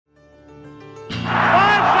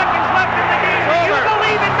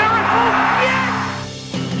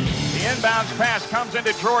Bounce pass comes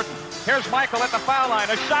into Jordan. Here's Michael at the foul line.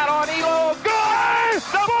 A shot on Elo. Good!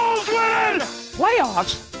 The Bulls win!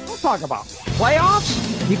 Playoffs? Don't talk about playoffs.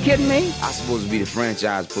 You kidding me? I'm supposed to be the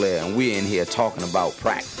franchise player, and we're in here talking about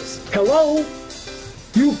practice. Hello?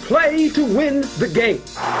 You play to win the game.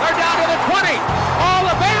 They're down to the 20. Oh,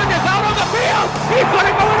 the band is out on the field. He's going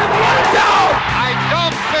to go into the end zone. I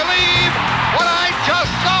don't believe what I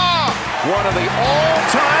just saw. One of the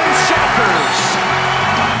all-time shockers.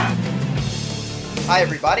 Hi,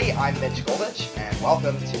 everybody. I'm Mitch Goldich, and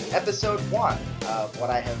welcome to episode 1 of what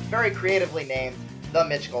I have very creatively named the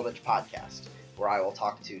Mitch Goldich Podcast, where I will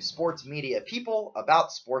talk to sports media people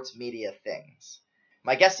about sports media things.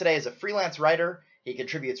 My guest today is a freelance writer. He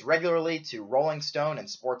contributes regularly to Rolling Stone and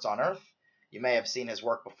Sports on Earth. You may have seen his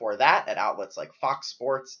work before that at outlets like Fox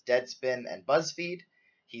Sports, Deadspin, and Buzzfeed.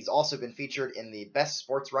 He's also been featured in the Best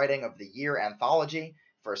Sports Writing of the Year anthology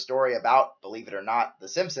for a story about, believe it or not, The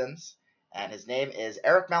Simpsons. And his name is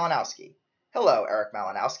Erik Malinowski. Hello, Erik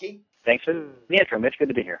Malinowski. Thanks for the intro, Mitch. Good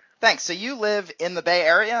to be here. Thanks. So you live in the Bay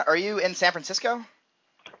Area. Are you in San Francisco?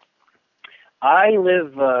 I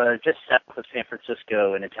live just south of San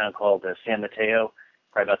Francisco in a town called San Mateo,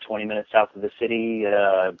 probably about 20 minutes south of the city,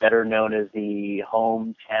 better known as the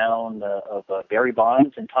hometown of Barry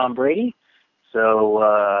Bonds and Tom Brady.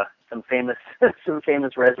 So some famous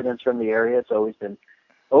residents from the area. It's always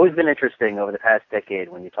been interesting over the past decade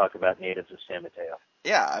when you talk about natives of San Mateo.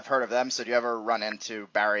 Yeah, I've heard of them. So do you ever run into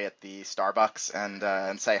Barry at the Starbucks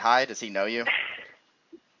and say hi? Does he know you?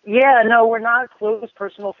 Yeah, no, we're not close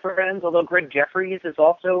personal friends, although Greg Jeffries is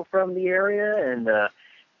also from the area, and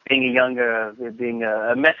being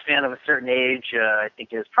a Mets fan of a certain age, I think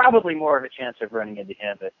there's probably more of a chance of running into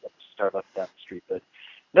him at Starbucks down the street, but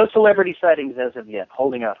no celebrity sightings as of yet.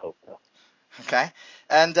 Holding out hope, though. Okay.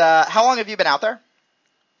 And how long have you been out there?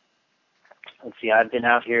 Let's see, I've been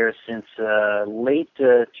out here since late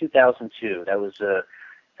 2002. That was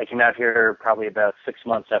I came out here probably about 6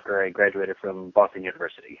 months after I graduated from Boston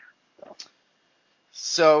University.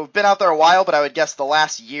 So been out there a while, but I would guess the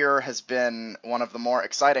last year has been one of the more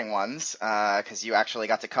exciting ones because you actually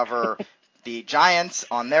got to cover the Giants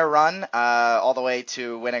on their run all the way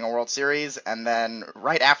to winning a World Series, and then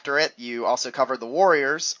right after it, you also covered the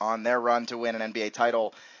Warriors on their run to win an NBA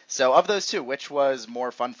title. So of those two, which was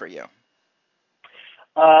more fun for you?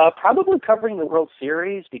 Probably covering the World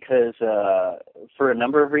Series because for a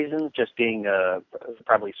number of reasons, just being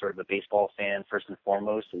probably sort of a baseball fan first and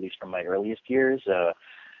foremost, at least from my earliest years.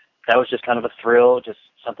 That was just kind of a thrill, just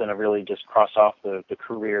something to really just cross off the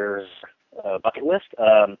career bucket list.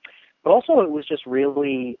 But also it was just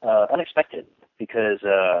really unexpected because,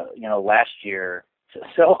 last year,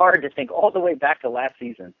 it's so hard to think all the way back to last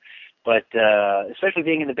season. But especially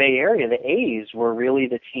being in the Bay Area, the A's were really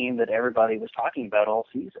the team that everybody was talking about all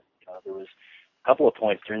season. There was a couple of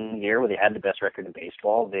points during the year where they had the best record in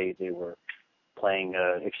baseball. They were playing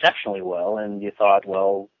exceptionally well, and you thought,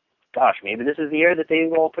 well, gosh, maybe this is the year that they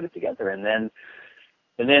all put it together. And then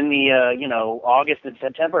the August and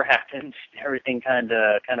September happened. Everything kind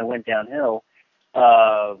of went downhill.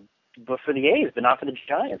 But for the A's, but not for the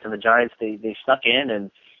Giants. And the Giants, they snuck in and.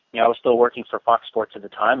 I was still working for Fox Sports at the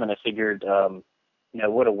time, and I figured,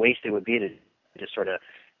 what a waste it would be to just sort of,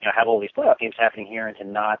 have all these playoff games happening here and to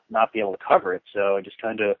not be able to cover it. So I just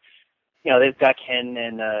kind of, they've got Ken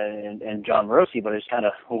and John Rossi, but I just kind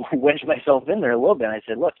of wedged myself in there a little bit. And I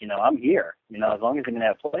said, look, I'm here. As long as I'm going to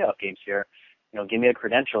have playoff games here, give me a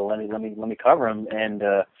credential, let me cover them, and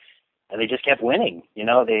they just kept winning.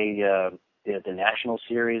 The National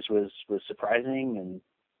Series was surprising, and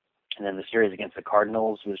then the series against the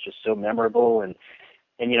Cardinals was just so memorable, and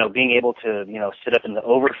being able to sit up in the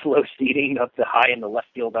overflow seating up the high in the left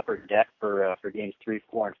field upper deck for games 3,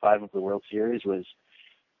 4, and 5 of the World Series was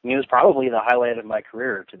probably the highlight of my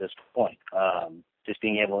career to this point. Just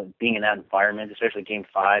being in that environment, especially Game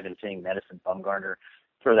 5, and seeing Madison Bumgarner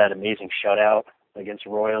throw that amazing shutout against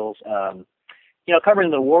the Royals. Covering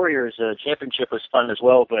the Warriors championship was fun as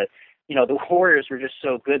well, but the Warriors were just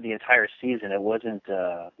so good the entire season. It wasn't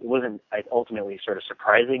ultimately sort of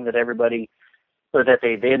surprising that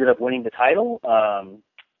they ended up winning the title.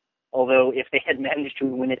 Although if they had managed to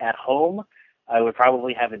win it at home, I would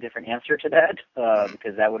probably have a different answer to that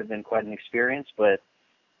because that would have been quite an experience. But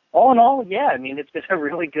all in all, yeah, it's been a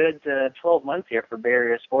really good 12 months here for Bay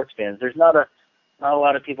Area sports fans. There's not a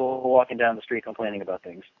lot of people walking down the street complaining about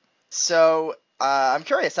things. So I'm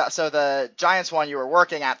curious. So the Giants one, you were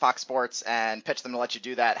working at Fox Sports and pitched them to let you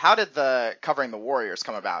do that. How did the covering the Warriors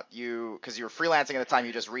come about? Because you were freelancing at the time,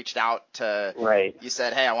 you just reached out to. Right. You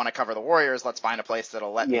said, "Hey, I want to cover the Warriors. Let's find a place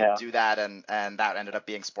that'll let me do that," and that ended up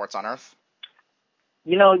being Sports on Earth.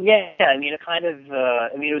 Yeah. I mean, it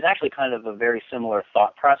was actually kind of a very similar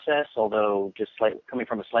thought process, although just coming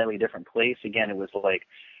from a slightly different place. Again, it was like,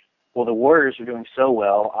 well, the Warriors were doing so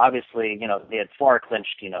well. Obviously, they had far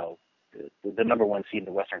clinched, the number one seed in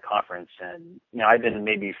the Western Conference. And, I've been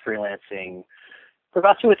maybe freelancing for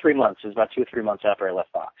about 2 or 3 months. It was about 2 or 3 months after I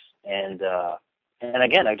left Fox. And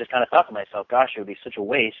again, I just kind of thought to myself, gosh, it would be such a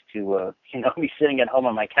waste to, be sitting at home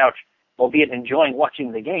on my couch, albeit enjoying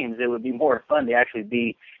watching the games. It would be more fun to actually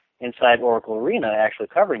be inside Oracle Arena actually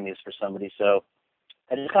covering these for somebody. So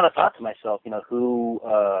I just kind of thought to myself, who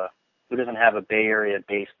doesn't have a Bay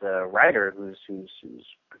Area-based writer who's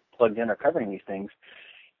plugged in or covering these things?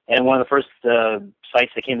 And one of the first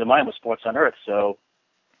sites that came to mind was Sports on Earth. So,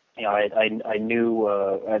 I knew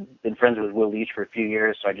I'd been friends with Will Leach for a few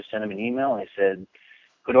years, so I just sent him an email and I said,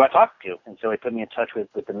 who do I talk to? And so he put me in touch with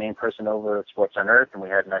the main person over at Sports on Earth, and we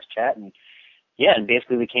had a nice chat. And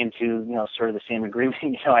basically we came to, sort of the same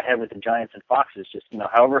agreement, I had with the Giants and Fox. Is just,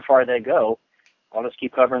 however far they go, I'll just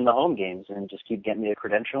keep covering the home games and just keep getting me a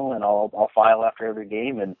credential, and I'll file after every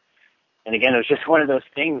game. And again, it was just one of those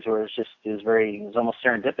things where it was almost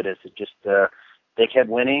serendipitous. It just, they kept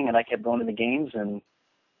winning and I kept going to the games, and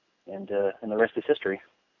the rest is history.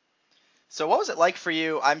 So what was it like for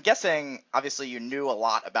you? I'm guessing, obviously, you knew a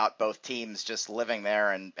lot about both teams just living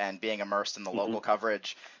there and being immersed in the local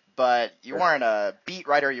coverage, but you weren't a beat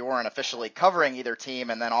writer, you weren't officially covering either team,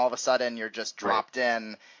 and then all of a sudden you're just dropped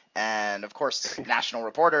in. And, of course, national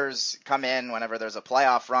reporters come in whenever there's a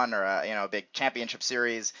playoff run or a big championship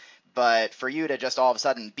series. But for you to just all of a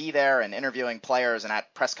sudden be there and interviewing players and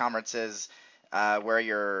at press conferences where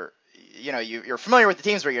you're familiar with the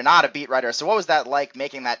teams, but you're not a beat writer. So what was that like,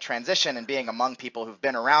 making that transition and being among people who've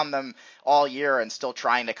been around them all year and still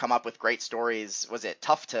trying to come up with great stories? Was it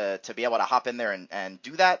tough to be able to hop in there and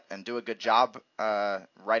do that and do a good job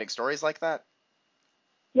writing stories like that?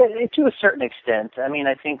 Yeah, to a certain extent. I mean,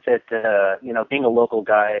 I think that, being a local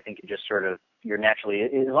guy, I think you're naturally,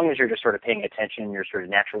 as long as you're just sort of paying attention, you're sort of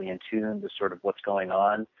naturally in tune to sort of what's going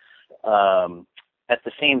on. At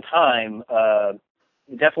the same time,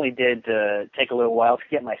 it definitely did take a little while to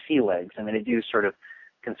get my sea legs. I mean, I do sort of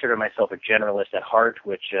consider myself a generalist at heart,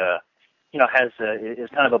 which, is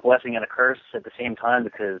kind of a blessing and a curse at the same time,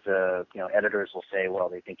 because, editors will say, well,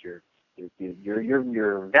 they think you're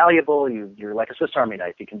valuable. You're like a Swiss Army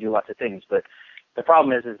knife. You can do lots of things. But the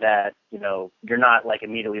problem is that, you're not like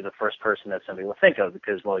immediately the first person that somebody will think of,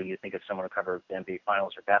 because, well, you think of someone to cover the NBA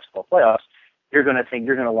finals or basketball playoffs, you're going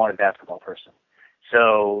to want a basketball person.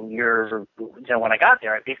 So when I got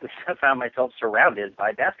there, I basically found myself surrounded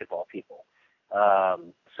by basketball people.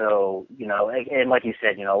 And like you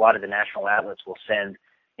said, a lot of the national outlets will send,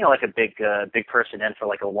 like a big person in for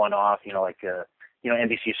like a one-off,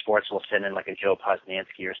 NBC Sports will send in like a Joe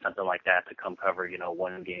Posnanski or something like that to come cover,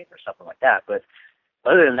 one game or something like that. But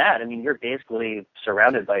other than that, I mean, you're basically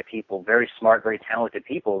surrounded by people, very smart, very talented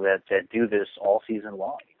people that do this all season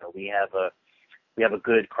long. We have a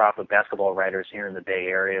good crop of basketball writers here in the Bay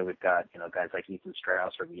Area. We've got, guys like Ethan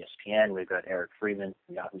Strauss from ESPN. We've got Eric Freeman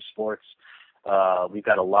from Yahoo Sports. We've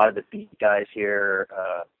got a lot of the beat guys here,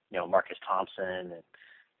 Marcus Thompson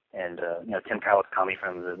and Tim Kawakami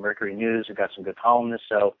from the Mercury News. We've got some good columnists.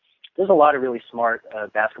 So there's a lot of really smart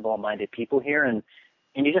basketball-minded people here, and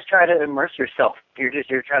you just try to immerse yourself.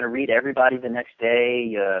 You're trying to read everybody the next day.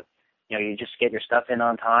 You just get your stuff in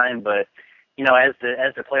on time, but as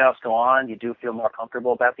the playoffs go on, you do feel more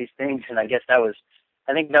comfortable about these things, and I think that was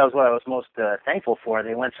what I was most thankful for.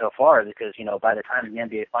 They went so far because by the time the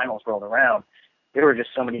NBA Finals rolled around, there were just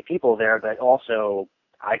so many people there, but also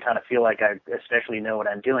I kind of feel like I especially know what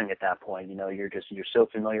I'm doing at that point. You're so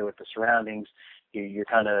familiar with the surroundings. You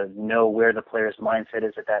kind of know where the player's mindset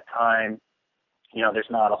is at that time.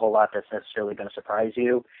 There's not a whole lot that's necessarily going to surprise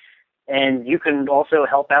you. And you can also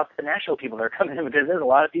help out the national people that are coming in, because there's a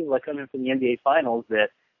lot of people that come in from the NBA Finals that,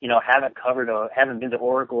 haven't been to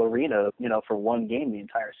Oracle Arena, for one game the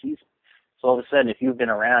entire season. So all of a sudden, if you've been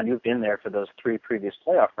around, you've been there for those 3 previous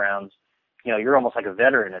playoff rounds, you're almost like a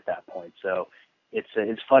veteran at that point. So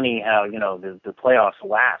it's funny how, the playoffs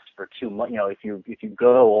last for 2 months. If you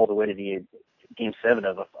go all the way to the Game 7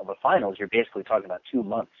 of a finals, you're basically talking about 2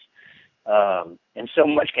 months. And so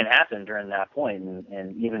much can happen during that point,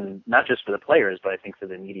 and even not just for the players, but I think for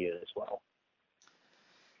the media as well.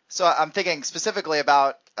 So I'm thinking specifically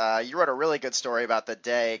about, you wrote a really good story about the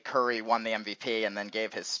day Curry won the MVP and then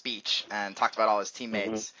gave his speech and talked about all his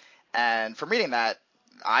teammates. Mm-hmm. And from reading that,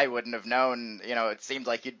 I wouldn't have known, it seemed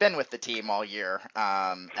like you'd been with the team all year.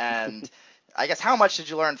 And I guess how much did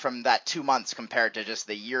you learn from that 2 months compared to just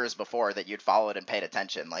the years before that you'd followed and paid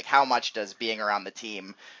attention? Like, how much does being around the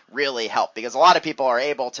team really help? Because a lot of people are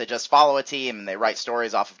able to just follow a team and they write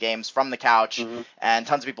stories off of games from the couch, and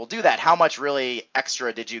tons of people do that. How much really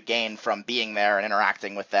extra did you gain from being there and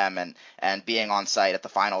interacting with them and being on site at the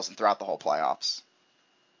finals and throughout the whole playoffs?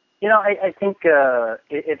 I think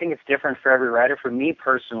it's different for every writer. For me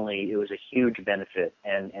personally, it was a huge benefit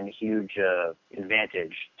and a huge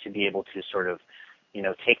advantage to be able to sort of,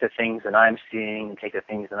 take the things that I'm seeing and take the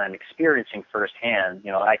things that I'm experiencing firsthand.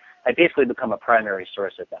 I basically become a primary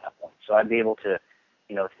source at that point. So I'd be able to,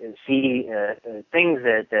 see things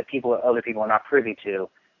that other people are not privy to,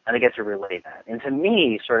 and I get to relay that. And to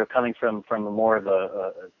me, sort of coming from more of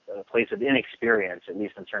a place of inexperience, at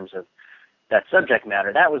least in terms of that subject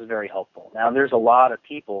matter, that was very helpful. Now, there's a lot of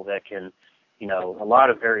people that can, a lot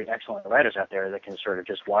of very excellent writers out there that can sort of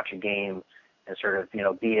just watch a game and sort of,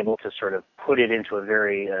 be able to sort of put it into a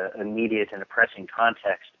very immediate and pressing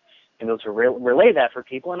context and be able to relay that for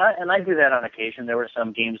people. And I do that on occasion. There were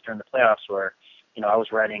some games during the playoffs where, I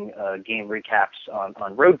was writing game recaps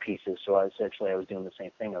on road pieces. So I was doing the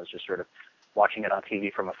same thing. I was just sort of watching it on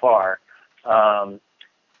TV from afar.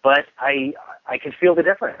 But I can feel the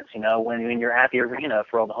difference, when you're at the arena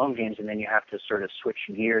for all the home games and then you have to sort of switch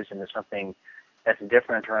gears into something that's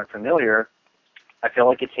different or unfamiliar. I feel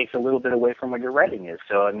like it takes a little bit away from what your writing is.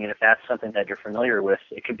 So, I mean, if that's something that you're familiar with,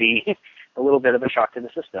 it could be a little bit of a shock to the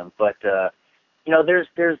system. But,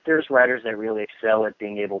 there's writers that really excel at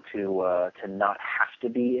being able to not have to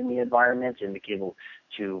be in the environment and be able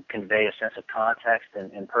to convey a sense of context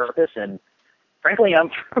and purpose. And frankly,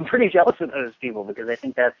 I'm pretty jealous of those people because I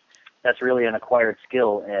think that's really an acquired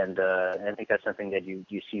skill, and I think that's something that you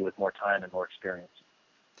see with more time and more experience.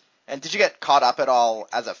 And did you get caught up at all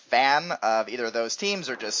as a fan of either of those teams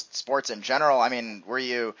or just sports in general? I mean, were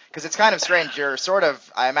you – because it's kind of strange. You're sort of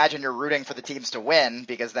 – I imagine you're rooting for the teams to win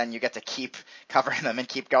because then you get to keep covering them and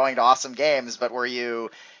keep going to awesome games. But were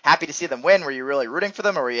you happy to see them win? Were you really rooting for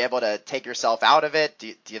them, or were you able to take yourself out of it? Do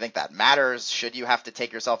you think that matters? Should you have to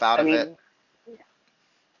take yourself out of it?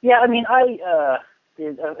 Yeah, I mean, a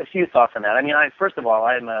few thoughts on that. I mean, first of all,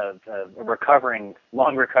 I'm a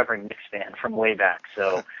long recovering Knicks fan from way back.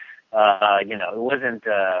 So,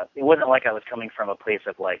 it wasn't like I was coming from a place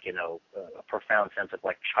of like, a profound sense of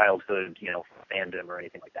like childhood, fandom or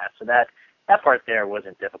anything like that. So that part there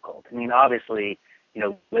wasn't difficult. I mean, obviously,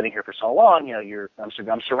 living here for so long, I'm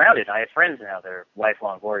surrounded. I have friends now that are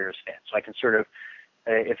lifelong Warriors fans. So I can sort of,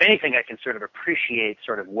 if anything, I can sort of appreciate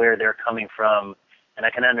sort of where they're coming from. And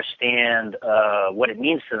I can understand what it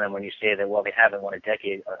means to them when you say that, well, they haven't won a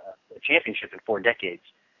championship in 4 decades.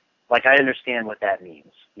 Like, I understand what that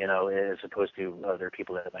means, as opposed to other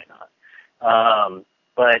people that might not.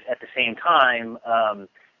 But at the same time,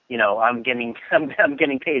 I'm getting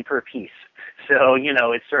paid per piece. So,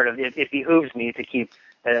 it's sort of, it behooves me to keep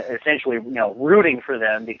essentially, rooting for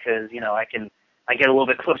them because, I get a little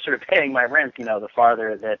bit closer to paying my rent, the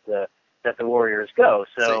farther that the Warriors go.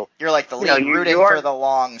 So you're like the league rooting for the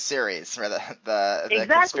long series, or the exactly,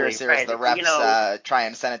 conspiracy series. Right. The refs try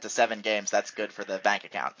and send it to 7 games. That's good for the bank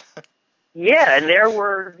account. Yeah, and there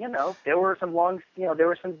were some long, there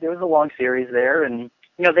was a long series there, and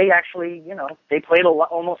they actually, they played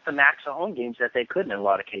almost the max of home games that they could in a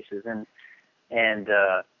lot of cases, and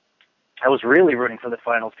I was really rooting for the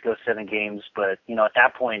finals to go 7 games, but at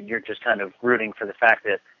that point you're just kind of rooting for the fact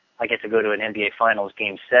that I get to go to an NBA Finals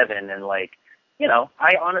Game 7, and I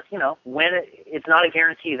honestly, when it's not a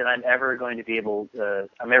guarantee that I'm ever going to be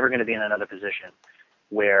in another position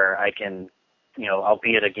where I can, I'll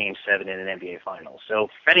be at a Game 7 in an NBA Finals. So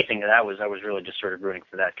if anything, I was really just sort of rooting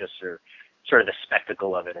for that, just for sort of the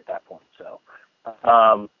spectacle of it at that point. So,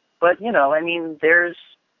 but I mean, there's,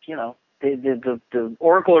 the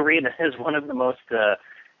Oracle Arena is one of the most, the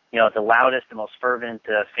loudest, the most fervent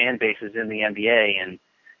fan bases in the NBA, and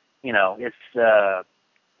it's,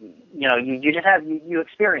 you just you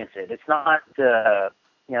experience it. It's not,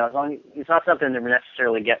 it's not something to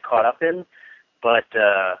necessarily get caught up in, but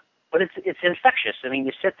it's infectious. I mean,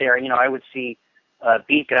 you sit there, I would see,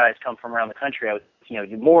 beat guys come from around the country. I would,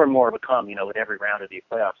 you more and more become, with every round of the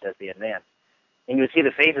playoffs as they advance. And you would see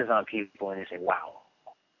the faces on people and you say, wow,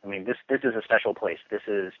 I mean, this is a special place. This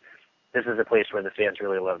is a place where the fans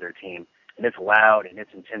really love their team, and it's loud and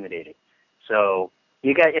it's intimidating. So,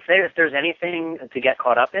 if there's anything to get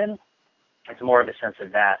caught up in, it's more of a sense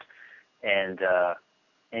of that, and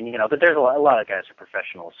but there's a lot of guys who are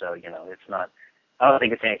professionals, so it's not. I don't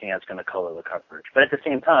think it's anything that's going to color the coverage. But at the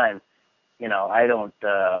same time, I don't.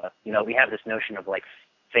 We have this notion of like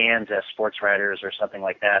fans as sports writers or something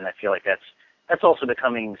like that, and I feel like that's that's also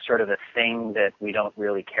becoming sort of a thing that we don't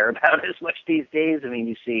really care about as much these days. I mean,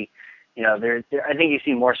 you see, I think you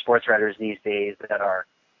see more sports writers these days that are,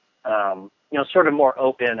 sort of more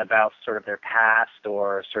open about sort of their past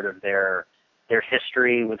or sort of their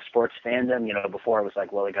history with sports fandom. Before it was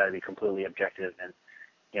like, well, they got to be completely objective and,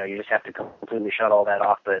 you just have to completely shut all that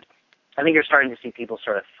off. But I think you're starting to see people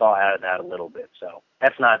sort of thaw out of that a little bit. So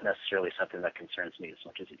that's not necessarily something that concerns me as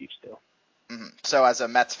much as it used to. Mm-hmm. So as a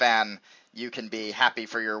Mets fan, you can be happy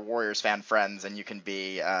for your Warriors fan friends, and you can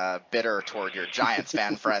be bitter toward your Giants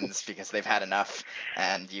fan friends because they've had enough,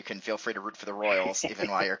 and you can feel free to root for the Royals even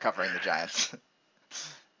while you're covering the Giants.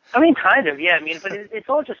 I mean, kind of, yeah. I mean, but it's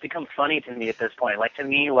all just become funny to me at this point. Like, to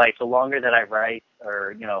me, like, the longer that I write,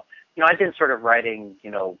 or, I've been sort of writing,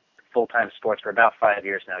 full-time sports for about 5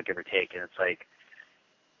 years now, give or take, and it's like,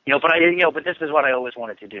 but this is what I always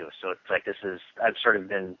wanted to do. So it's like, I've sort of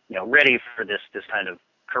been, ready for this kind of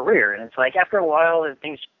career. And it's like, after a while,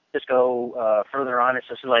 things just go further on. It's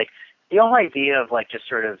just like, the whole idea of like just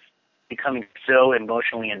sort of becoming so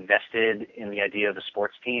emotionally invested in the idea of the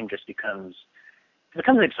sports team just becomes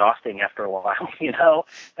exhausting after a while,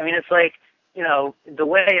 I mean, it's like, the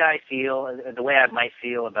way I feel, the way I might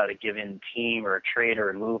feel about a given team or a trade or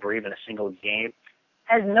a move or even a single game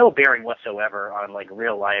has no bearing whatsoever on like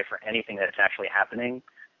real life or anything that's actually happening.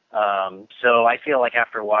 So I feel like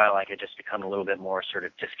after a while I could just become a little bit more sort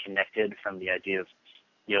of disconnected from the idea of,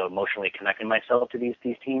 emotionally connecting myself to these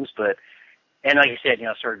teams. And like you said,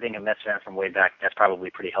 sort of being a Mets fan from way back, that's probably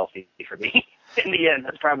pretty healthy for me. In the end,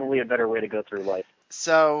 that's probably a better way to go through life.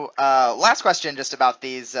 So last question just about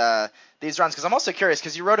these runs, because I'm also curious,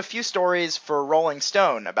 because you wrote a few stories for Rolling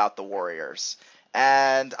Stone about the Warriors.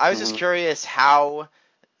 And I was just curious how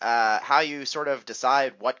you sort of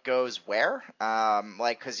decide what goes where,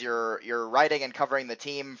 because you're writing and covering the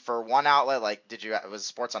team for one outlet. Like, was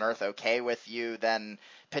Sports on Earth okay with you then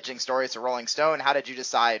pitching stories to Rolling Stone? How did you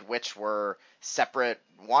decide which were separate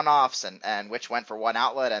one-offs and which went for one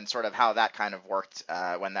outlet, and sort of how that kind of worked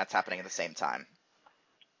when that's happening at the same time?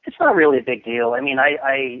 It's not really a big deal. I mean,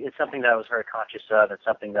 it's something that I was very conscious of. It's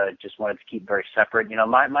something that I just wanted to keep very separate.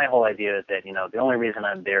 My whole idea is that, the only reason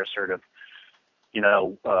I'm there sort of,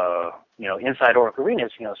 inside Oracle Arena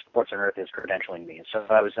is, Sports on Earth is credentialing me. So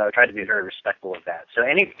I tried to be very respectful of that. So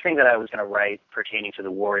anything that I was going to write pertaining to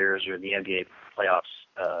the Warriors or the NBA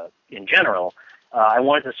playoffs in general, I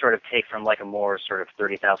wanted to sort of take from like a more sort of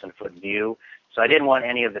 30,000-foot view. So I didn't want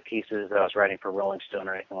any of the pieces that I was writing for Rolling Stone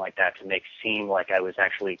or anything like that to seem like I was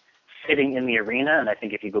actually sitting in the arena. And I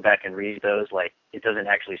think if you go back and read those, like, it doesn't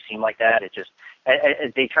actually seem like that. It just,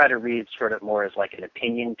 they try to read sort of more as like an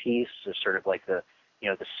opinion piece, or sort of like the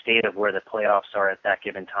state of where the playoffs are at that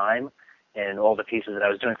given time. And all the pieces that I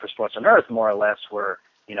was doing for Sports on Earth more or less were,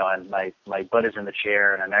 my butt is in the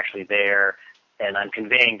chair and I'm actually there and I'm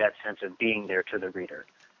conveying that sense of being there to the reader.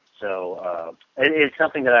 So it's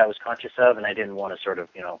something that I was conscious of, and I didn't want to sort of,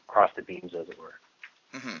 cross the beams, as it were.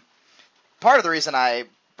 Mm-hmm. Part of the reason I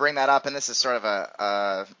bring that up, and this is sort of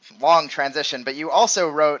a long transition, but you also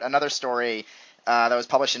wrote another story that was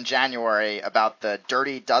published in January about the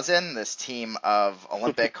Dirty Dozen, this team of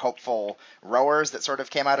Olympic hopeful rowers that sort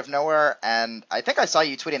of came out of nowhere. And I think I saw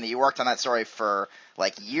you tweeting that you worked on that story for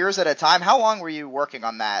like years at a time. How long were you working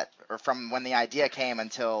on that, or from when the idea came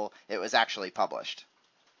until it was actually published?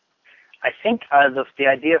 I think the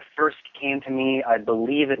idea first came to me, I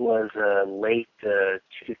believe it was late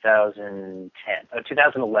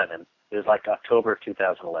 2011. It was like October of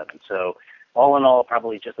 2011. So all in all,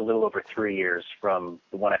 probably just a little over 3 years from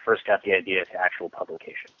when I first got the idea to actual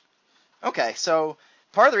publication. Okay, so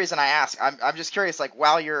part of the reason I ask, I'm just curious, like,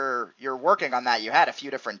 while you're working on that, you had a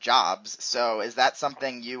few different jobs. So is that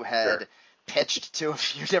something you had pitched to a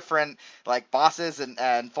few different like bosses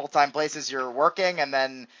and full-time places you're working, and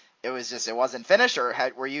then it wasn't finished, or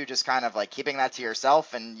were you just kind of like keeping that to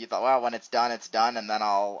yourself and you thought, well, when it's done, and then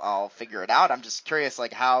I'll figure it out? I'm just curious,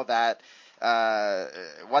 like, how that,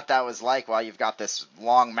 what that was like while you've got this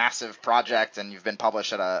long, massive project and you've been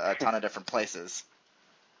published at a ton of different places.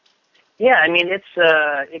 Yeah, I mean, it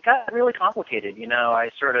got really complicated.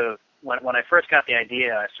 I sort of, when I first got the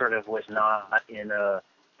idea, I sort of was not in a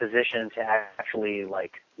position to actually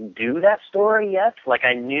like do that story yet. Like,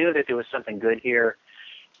 I knew that there was something good here.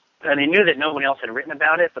 And I knew that no one else had written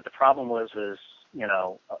about it, but the problem was, I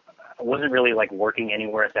wasn't really like working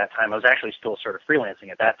anywhere at that time. I was actually still sort of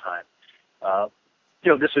freelancing at that time.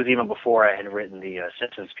 This was even before I had written the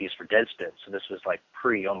Simpsons piece for Deadspin, so this was like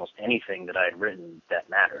pre almost anything that I had written that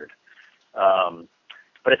mattered.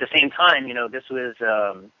 But at the same time, this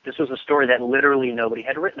was a story that literally nobody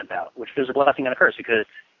had written about, which was a blessing and a curse, because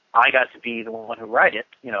I got to be the one who write it,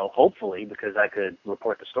 hopefully, because I could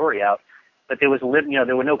report the story out. But there was,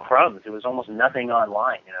 there were no crumbs. There was almost nothing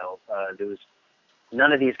online. There was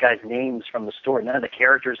none of these guys' names from the story, none of the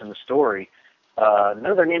characters in the story. None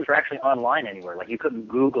of their names were actually online anywhere. Like, you couldn't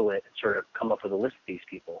Google it and sort of come up with a list of these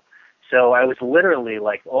people. So I was literally,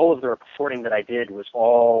 like, all of the reporting that I did was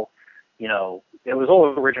all, it was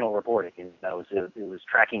all original reporting. It was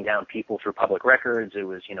tracking down people through public records. It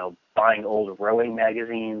was, buying old rowing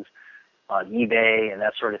magazines on eBay and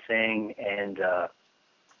that sort of thing. And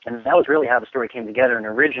that was really how the story came together. And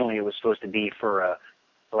originally it was supposed to be for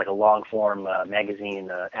like a long-form magazine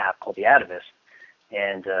app called The Atavist.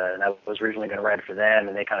 And I was originally going to write it for them,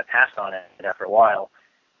 and they kind of passed on it after a while.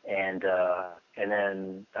 And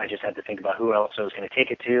then I just had to think about who else I was going to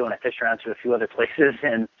take it to, and I pitched around to a few other places,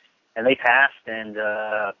 and they passed. And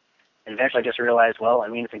eventually I just realized, well, I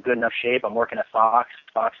mean, it's in good enough shape. I'm working at Fox.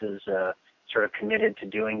 Fox is sort of committed to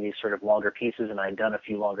doing these sort of longer pieces, and I'd done a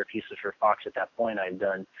few longer pieces for Fox at that point. I'd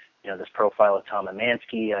done, this profile of Tom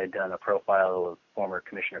Amansky. I'd done a profile of former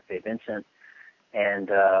Commissioner Fay Vincent.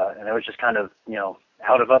 And I was just kind of,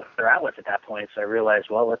 out of other outlets at that point. So I realized,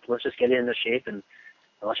 well, let's just get it into shape and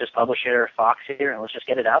let's just publish it at Fox here, and let's just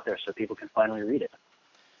get it out there so people can finally read it.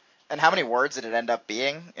 And how many words did it end up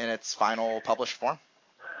being in its final published form?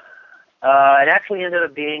 It actually ended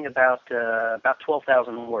up being about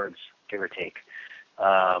 12,000 words, give or take,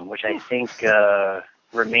 which I think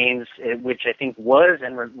was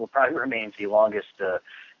and will probably remains the longest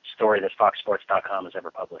story that FoxSports.com has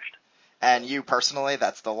ever published. And you personally,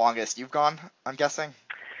 that's the longest you've gone, I'm guessing?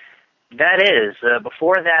 That is.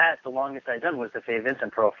 Before that, the longest I'd done was the Fay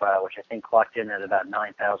Vincent profile, which I think clocked in at about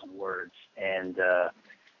 9,000 words. And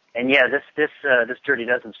yeah, this Dirty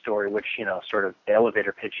Dozen story, which, sort of the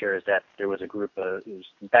elevator pitch here is that there was a group of,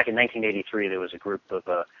 back in 1983, there was a group of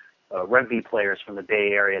rugby players from the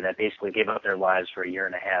Bay Area that basically gave up their lives for a year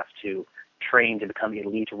and a half to train to become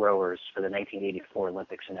elite rowers for the 1984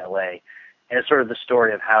 Olympics in L.A. And it's sort of the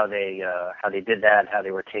story of how they did that, how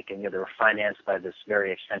they were taken, they were financed by this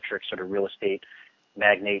very eccentric sort of real estate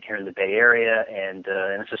magnate here in the Bay Area, and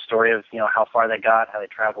it's a story of, how far they got, how they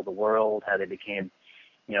traveled the world, how they became,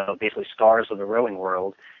 basically stars of the rowing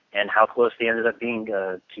world, and how close they ended up being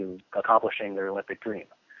to accomplishing their Olympic dream.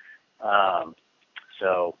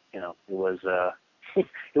 So, it was it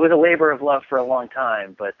was a labor of love for a long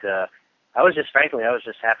time, but I was just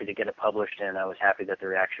happy to get it published, and I was happy that the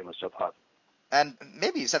reaction was so positive. And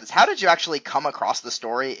maybe you said this, how did you actually come across the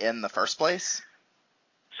story in the first place?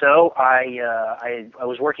 So I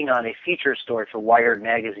was working on a feature story for Wired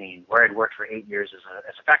magazine, where I'd worked for 8 years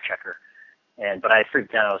as a fact checker, but I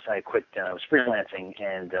freaked out. I quit. I was freelancing,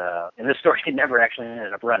 and this story never actually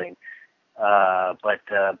ended up running. But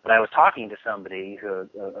I was talking to somebody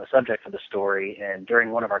a subject for the story, and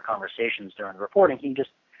during one of our conversations during the reporting, he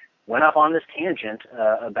just went off on this tangent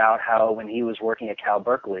about how when he was working at Cal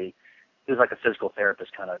Berkeley, he was like a physical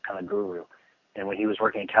therapist kind of guru. And when he was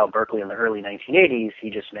working at Cal Berkeley in the early 1980s,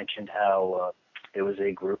 he just mentioned how there was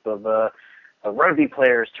a group of rugby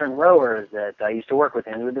players turned rowers that I used to work with,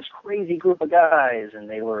 and they were this crazy group of guys, and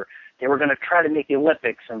they were going to try to make the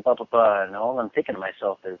Olympics and blah blah blah. And all I'm thinking to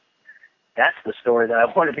myself is, that's the story that I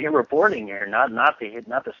want to be reporting here, not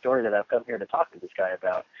the story that I've come here to talk to this guy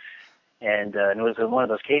about. And it was one of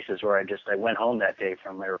those cases where I went home that day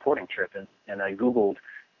from my reporting trip, and I Googled,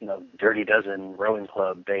 Dirty Dozen Rowing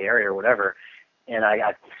Club Bay Area or whatever, and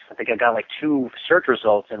I think I got like 2 search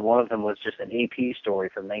results, and one of them was just an AP story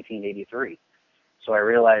from 1983. So I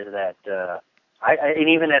realized that and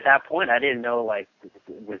even at that point, I didn't know, like,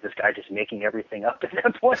 was this guy just making everything up at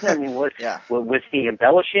that point? I mean, was he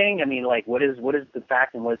embellishing? I mean, like, what is the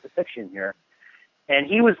fact and what is the fiction here? And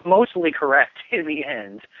he was mostly correct in the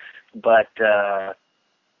end, but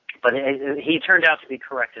he turned out to be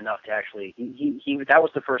correct enough to actually, he that was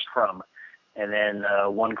the first crumb, and then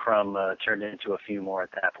one crumb turned into a few more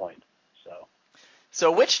at that point.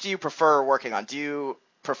 So which do you prefer working on? Do you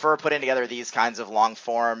prefer putting together these kinds of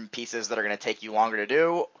long-form pieces that are going to take you longer to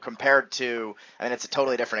do compared to, I mean, it's a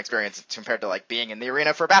totally different experience compared to, like, being in the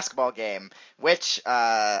arena for a basketball game, which, sure.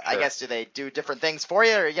 I guess, do they do different things for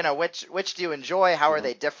you, or, which do you enjoy? How are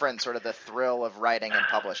they different, sort of the thrill of writing and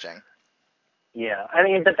publishing? Yeah, I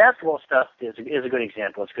mean, the basketball stuff is a good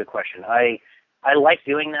example. It's a good question. I like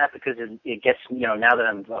doing that because it gets, now that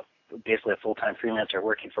I'm basically a full-time freelancer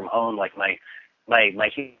working from home, like my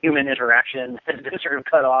human interaction has been sort of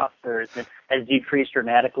cut off, or has decreased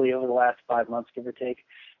dramatically over the last 5 months, give or take.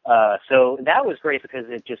 So that was great because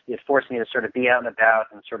it forced me to sort of be out and about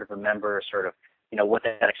and sort of remember sort of what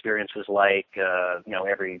that experience was like,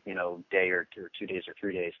 every, day or 2 days or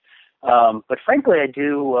 3 days. But frankly, I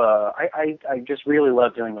just really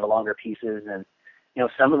love doing the longer pieces, and,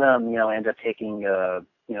 some of them, end up taking,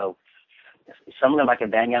 some of them I can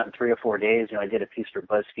bang out in 3 or 4 days. I did a piece for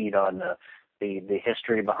BuzzFeed on the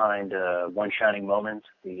history behind One Shining Moment,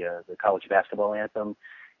 the college basketball anthem.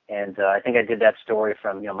 And I think I did that story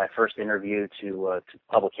from, my first interview to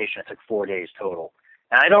publication. It took 4 days total.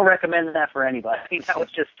 And I don't recommend that for anybody. That was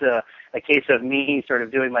just a case of me sort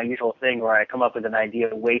of doing my usual thing where I come up with an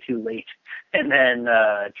idea way too late and then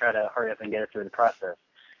try to hurry up and get it through the process.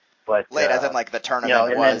 But late as in like the tournament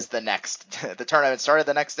the tournament started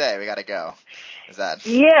the next day. We got to go. Is that?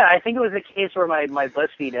 Yeah, I think it was a case where my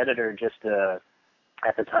BuzzFeed editor just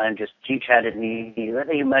at the time just G-chatted me. I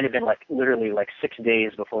think it might have been literally 6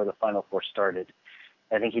 days before the Final Four started.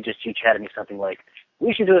 I think he just G-chatted me something like,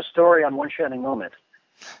 "We should do a story on One Shining Moment."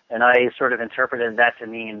 And I sort of interpreted that to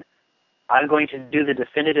mean, I'm going to do the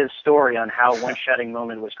definitive story on how One Shining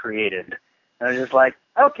Moment was created. And I was just like,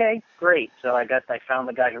 okay, great. So I found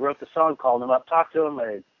the guy who wrote the song, called him up, talked to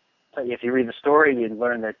him. If you read the story, you'd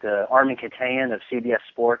learn that Armin Katayan of CBS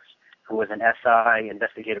Sports, who was an SI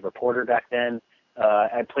investigative reporter back then,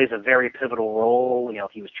 plays a very pivotal role.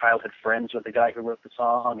 He was childhood friends with the guy who wrote the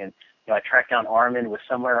song. And I tracked down Armin, was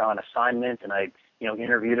somewhere on assignment, and I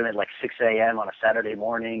interviewed him at 6 a.m. on a Saturday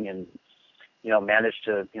morning, and, managed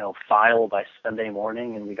to, file by Sunday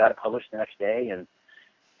morning, and we got it published the next day, and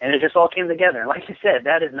it just all came together. And like you said,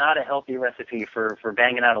 that is not a healthy recipe for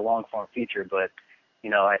banging out a long-form feature, but,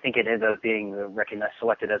 I think it ended up being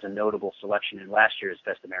selected as a notable selection in last year's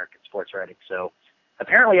Best American Sports Writing. So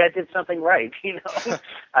apparently I did something right,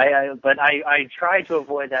 but I try to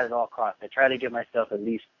avoid that at all costs. I try to give myself at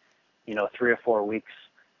least, 3 or 4 weeks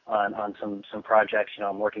on some projects.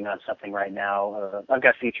 I'm working on something right now. I've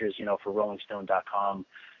got features, for RollingStone.com,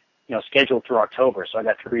 scheduled through October. So I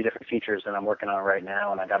got 3 different features that I'm working on right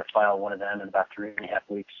now, and I got to file one of them in about 3.5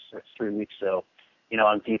 weeks or 3 weeks. So,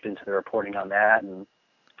 I'm deep into the reporting on that, and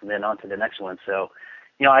then on to the next one. So,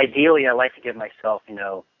 ideally, I like to give myself,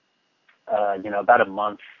 about a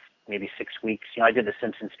month, maybe 6 weeks. I did the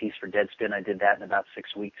Simpsons piece for Deadspin. I did that in about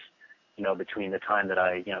 6 weeks. Between the time that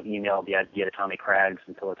I, emailed the idea to Tommy Craggs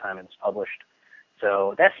until the time it was published.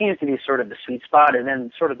 So that seems to be sort of the sweet spot. And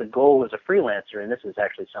then sort of the goal as a freelancer, and this is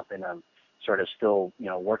actually something I'm sort of still,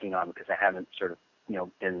 working on because I haven't sort of,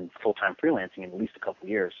 been full-time freelancing in at least a couple of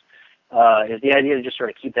years, is the idea to just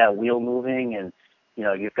sort of keep that wheel moving. And,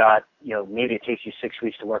 you've got, maybe it takes you 6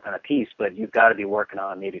 weeks to work on a piece, but you've got to be working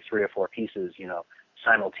on maybe 3 or 4 pieces,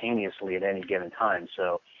 simultaneously at any given time.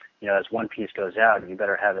 So, as one piece goes out, you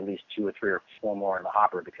better have at least 2 or 3 or 4 more in the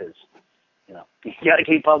hopper because, you got to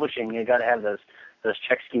keep publishing. You got to have those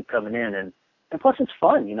checks keep coming in, and plus it's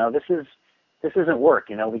fun. This isn't work.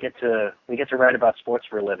 We get to write about sports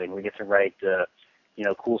for a living. We get to write,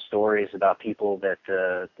 cool stories about people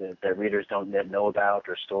that readers don't yet know about,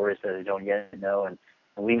 or stories that they don't yet know, and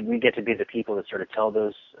we get to be the people that sort of tell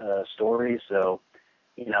those stories. So,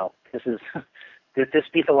 this is. This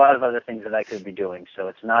beats a lot of other things that I could be doing. So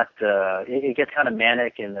it's not, it gets kind of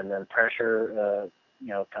manic, and then the pressure,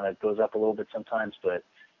 kind of goes up a little bit sometimes, but,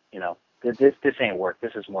 this ain't work.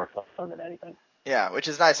 This is more fun than anything. Yeah, which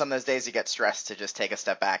is nice on those days you get stressed to just take a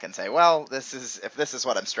step back and say, well, if this is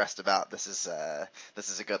what I'm stressed about, this is a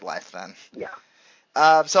good life then.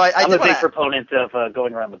 Yeah. So I'm a big proponent of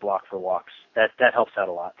going around the block for walks. That helps out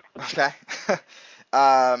a lot. Okay.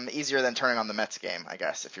 Easier than turning on the Mets game, I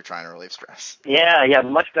guess, if you're trying to relieve stress. Yeah,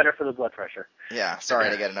 much better for the blood pressure. Yeah, sorry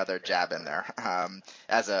to get another jab in there.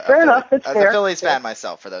 As a Phillies fan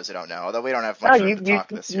myself, for those who don't know, although we don't have much room to talk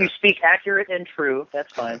this year. You speak accurate and true.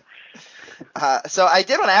 That's fine. So I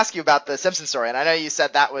did want to ask you about the Simpsons story, and I know you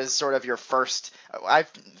said that was sort of your first. I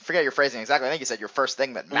forget your phrasing exactly. I think you said your first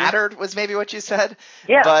thing that mattered was maybe what you said.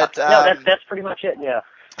 Yeah. But no, that's pretty much it. Yeah.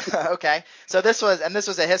 Okay, so this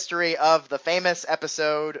was a history of the famous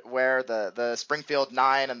episode where the Springfield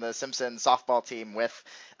Nine and the Simpsons softball team with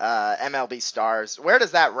MLB stars. Where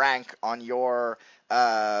does that rank on your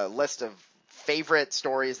list of favorite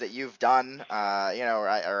stories that you've done?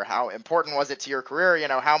 Or how important was it to your career?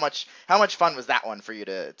 How much fun was that one for you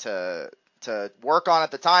to work on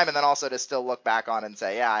at the time, and then also to still look back on and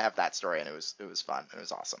say, yeah, I have that story, and it was fun, it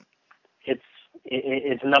was awesome.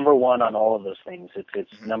 It's number one on all of those things. It's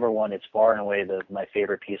number one. It's far and away my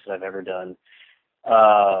favorite piece that I've ever done.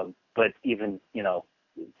 But even,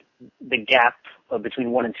 the gap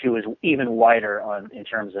between 1 and 2 is even wider in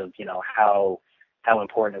terms of, how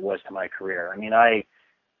important it was to my career. I mean, I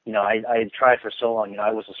tried for so long.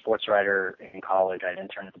 I was a sports writer in college. I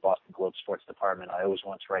interned at the Boston Globe sports department. I always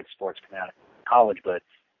wanted to write sports coming out of college, but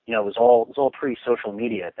it was all pre-social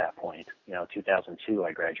media at that point. 2002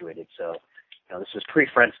 I graduated, so this was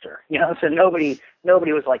pre-Friendster. So nobody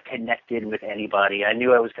was like connected with anybody. I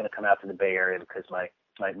knew I was going to come out to the Bay Area because my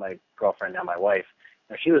girlfriend, now my wife,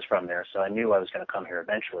 she was from there, so I knew I was going to come here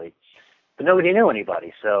eventually. But nobody knew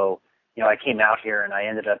anybody, so I came out here and I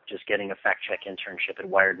ended up just getting a fact check internship at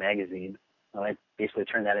Wired magazine. I basically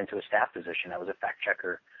turned that into a staff position. I was a fact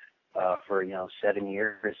checker for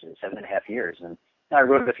 7.5 years, and I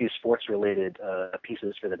wrote a few sports-related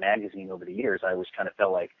pieces for the magazine over the years. I always kind of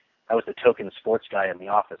felt like I was the token sports guy in the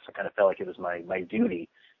office. I kind of felt like it was my duty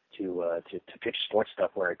to pitch sports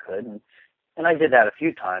stuff where I could, and I did that a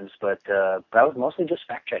few times, but I was mostly just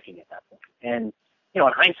fact checking at that point. And in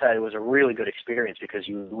hindsight, it was a really good experience because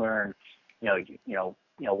you learn,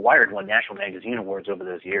 Wired won National Magazine Awards over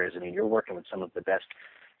those years. I mean, you're working with some of the best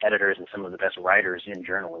editors and some of the best writers in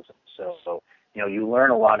journalism. So you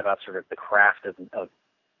learn a lot about sort of the craft of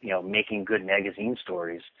making good magazine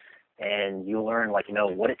stories, and you learn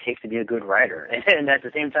what it takes to be a good writer. And at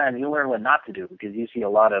the same time, you learn what not to do, because you see a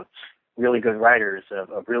lot of really good writers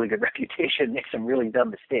of really good reputation make some really dumb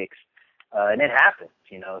mistakes. And it happens,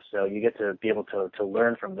 so you get to be able to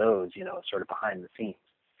learn from those, sort of behind the scenes.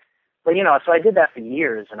 But, so I did that for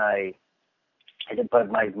years, and but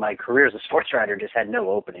my career as a sports writer just had no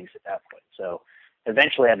openings at that point. So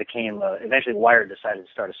eventually eventually Wired decided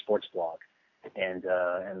to start a sports blog. And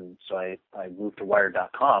so I moved to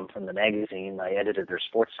Wired.com from the magazine. I edited their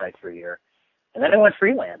sports site for a year. And then I went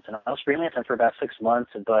freelance, and I was freelancing for about 6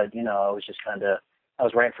 months, but, I was just I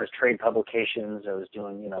was writing for trade publications. I was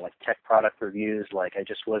doing, like tech product reviews. Like I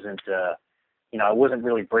just wasn't, I wasn't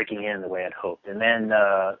really breaking in the way I'd hoped. And then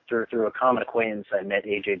through a common acquaintance, I met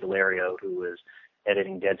AJ Delario, who was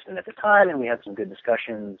editing Deadspin at the time, and we had some good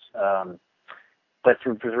discussions. But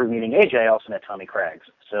through meeting AJ, I also met Tommy Craggs.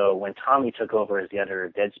 So when Tommy took over as the editor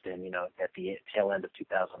of Deadspin, at the tail end of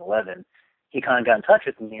 2011, he kind of got in touch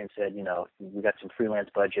with me and said, we got some freelance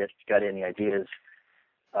budget. If you got any ideas,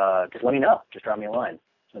 just let me know. Just drop me a line.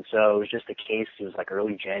 And so it was just a case. It was like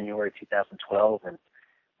early January 2012, and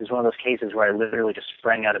it was one of those cases where I literally just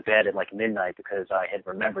sprang out of bed at like midnight because I had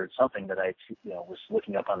remembered something that I was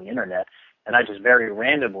looking up on the internet, and I just very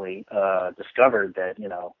randomly discovered that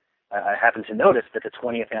I happened to notice that the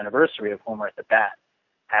 20th anniversary of Homer at the Bat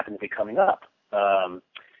happened to be coming up. And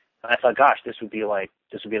I thought, gosh, this would be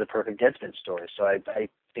the perfect Deadspin story. So I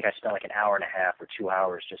think I spent like an hour and a half or 2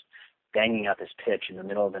 hours just banging out this pitch in the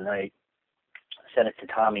middle of the night. I sent it to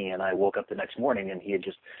Tommy, and I woke up the next morning, and he had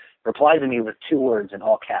just replied to me with 2 words in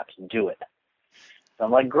all caps: "Do it." So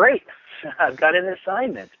I'm like, great, I've got an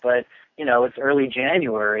assignment. But it's early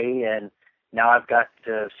January, and now I've got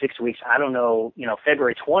 6 weeks. I don't know.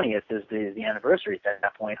 February 20th is the anniversary at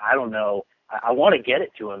that point. I don't know. I want to get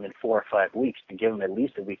it to him in 4 or 5 weeks to give him at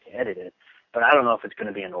least a week to edit it. But I don't know if it's going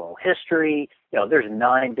to be an oral history. There's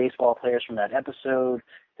 9 baseball players from that episode.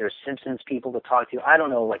 There's Simpsons people to talk to. I don't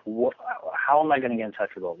know, how am I going to get in touch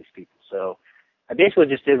with all these people? So I basically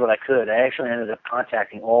just did what I could. I actually ended up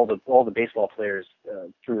contacting all the baseball players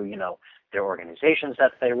through, their organizations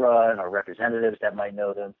that they run or representatives that might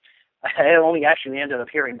know them. I only actually ended up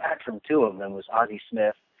hearing back from 2 of them. Was Ozzie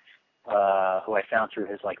Smith, who I found through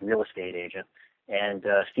his real estate agent, and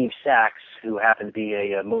Steve Sachs, who happened to be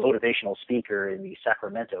a motivational speaker in the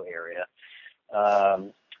Sacramento area.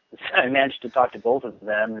 I managed to talk to both of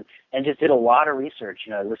them and just did a lot of research.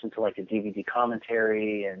 I listened to the DVD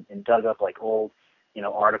commentary and dug up old,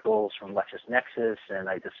 articles from LexisNexis, and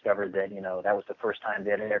I discovered that, that was the first time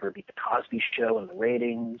they'd ever beat the Cosby Show in the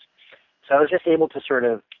ratings. So I was just able to sort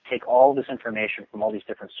of take all this information from all these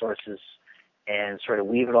different sources and sort of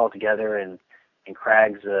weave it all together, and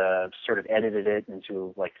Craggs sort of edited it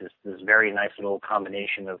into this very nice little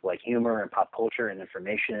combination of humor and pop culture and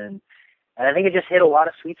information. And I think it just hit a lot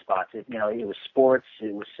of sweet spots. It was sports,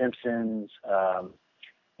 it was Simpsons,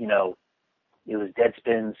 it was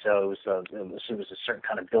Deadspin, so it was a certain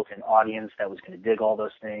kind of built-in audience that was going to dig all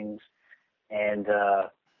those things. And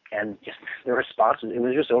just the response, it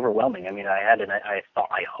was just overwhelming. I mean, I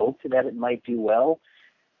hoped that it might do well,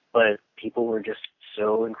 but people were just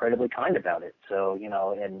so incredibly kind about it. So,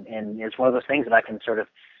 and it's one of those things that I can sort of,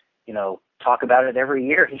 talk about it every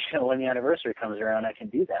year. When the anniversary comes around, I can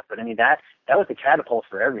do that. But I mean, that was the catapult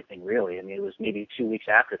for everything, really. I mean, it was maybe 2 weeks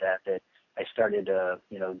after that I started,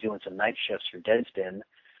 doing some night shifts for Deadspin.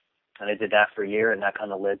 And I did that for a year, and that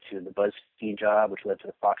kind of led to the BuzzFeed job, which led to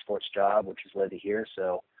the Fox Sports job, which has led to here.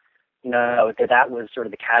 So, that was sort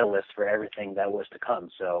of the catalyst for everything that was to come.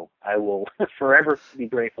 So I will forever be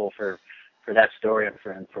grateful for that story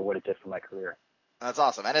and for what it did for my career. That's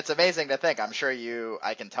awesome. And it's amazing to think. I'm sure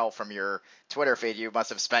I can tell from your Twitter feed, you must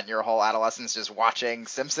have spent your whole adolescence just watching The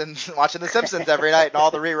Simpsons every night and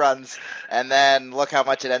all the reruns. And then look how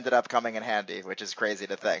much it ended up coming in handy, which is crazy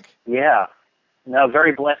to think. Yeah. No,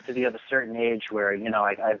 very blessed to be of a certain age where,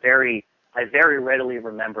 I very readily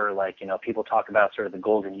remember, people talk about sort of the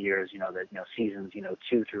golden years, seasons,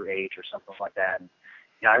 2 through 8 or something like that. And,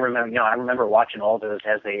 I remember watching all those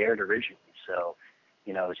as they aired originally. So,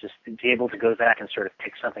 it's just to be able to go back and sort of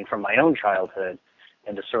pick something from my own childhood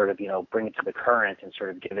and to sort of, bring it to the current and sort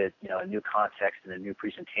of give it, a new context and a new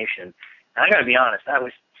presentation. And I got to be honest, I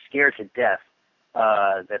was scared to death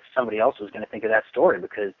that somebody else was going to think of that story,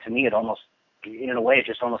 because to me it almost, in a way, it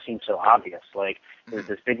just almost seemed so obvious. Like, it was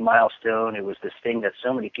this big milestone. It was this thing that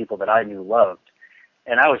so many people that I knew loved.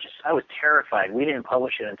 And I was terrified. We didn't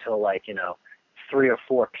publish it until 3 or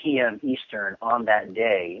 4 p.m. Eastern on that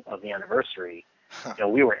day of the anniversary.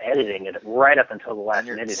 We were editing it right up until the last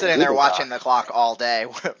minute. Sitting there watching the clock all day.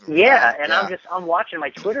 Yeah, and yeah. I'm watching my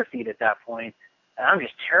Twitter feed at that point, and I'm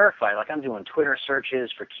just terrified. Like, I'm doing Twitter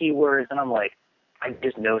searches for keywords, and I'm like, I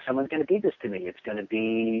just know someone's going to beat this to me. It's going to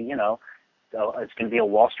be, it's going to be a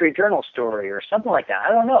Wall Street Journal story or something like that.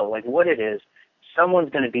 I don't know, what it is. Someone's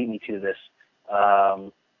going to beat me to this.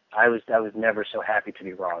 I was never so happy to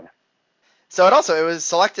be wrong. So it was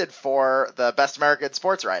selected for the Best American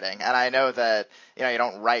Sports Writing, and I know that you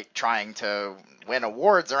don't write trying to win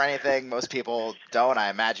awards or anything. Most people don't. I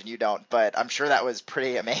imagine you don't, but I'm sure that was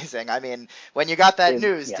pretty amazing. I mean, when you got that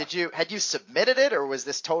news, yeah. Had you submitted it, or was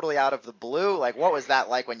this totally out of the blue? Like, what was that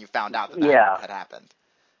like when you found out that had happened?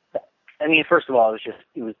 I mean, first of all,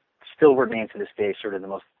 it still remains to this day sort of the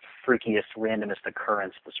most freakiest, randomest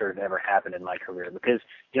occurrence that sort of ever happened in my career, because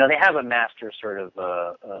they have a master sort of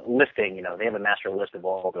listing. They have a master list of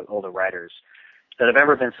all the writers that have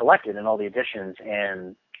ever been selected in all the editions,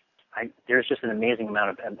 and there's just an amazing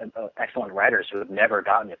amount of excellent writers who have never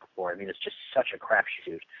gotten it before. I mean, it's just such a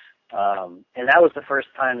crapshoot. And that was the first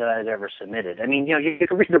time that I'd ever submitted. I mean, you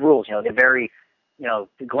can read the rules. They're very,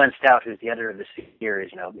 Glenn Stout, who's the editor of the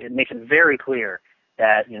series, it makes it very clear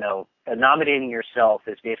that, nominating yourself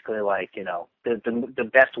is basically the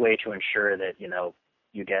best way to ensure that,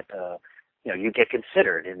 you get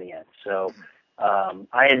considered in the end. So,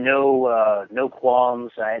 I had no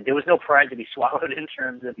qualms. There was no pride to be swallowed in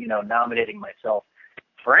terms of, nominating myself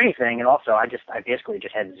for anything. And also I basically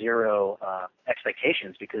just had zero,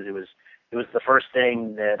 expectations, because it was the first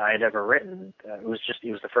thing that I had ever written. It was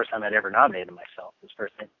the first time I'd ever nominated myself. It was the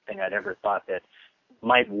first thing I'd ever thought that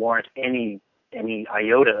might warrant any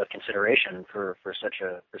iota of consideration for such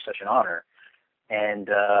an honor. And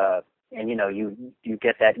you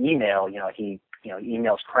get that email, he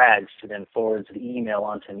emails Craggs, to then forwards the email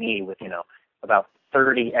onto me with, about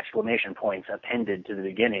 30 exclamation points appended to the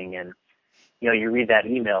beginning. And, you read that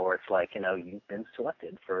email where it's like, you've been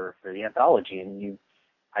selected for the anthology, and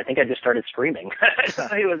I think I just started screaming.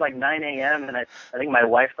 It was like 9 a.m. and I think my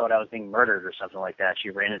wife thought I was being murdered or something like that. She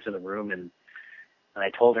ran into the room, and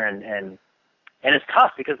I told her, and it's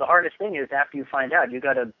tough, because the hardest thing is after you find out, you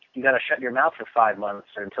gotta shut your mouth for 5 months,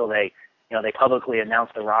 or until they publicly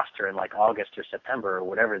announce the roster in August or September or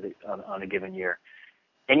whatever on a given year.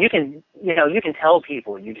 And you can tell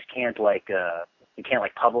people, you just can't you can't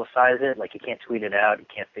publicize it, you can't tweet it out, you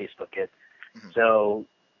can't Facebook it. Mm-hmm. So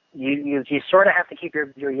you sort of have to keep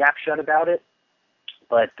your yap shut about it.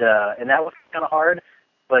 But and that was kind of hard,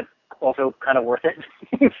 but also kind of worth it.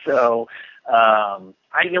 So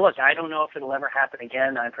I don't know if it'll ever happen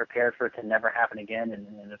again. I'm prepared for it to never happen again,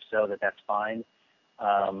 and if so, that's fine.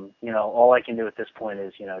 All I can do at this point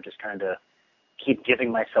is, just kind of keep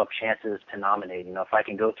giving myself chances to nominate. If I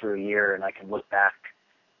can go through a year and I can look back,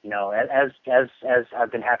 as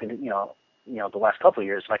I've been happy to, the last couple of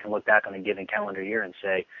years, if I can look back on a given calendar year and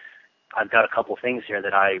say, I've got a couple things here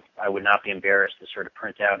that I would not be embarrassed to sort of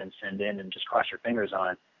print out and send in and just cross your fingers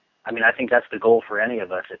on. I mean, I think that's the goal for any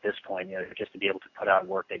of us at this point, just to be able to put out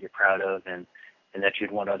work that you're proud of and that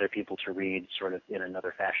you'd want other people to read sort of in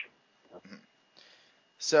another fashion. Mm-hmm.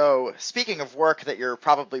 So, speaking of work that you're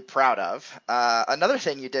probably proud of, another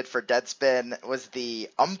thing you did for Deadspin was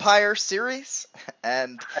the Umpire series,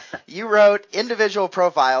 and you wrote individual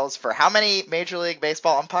profiles for how many Major League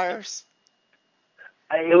Baseball umpires?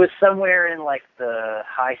 It was somewhere in the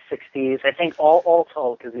high 60s. I think all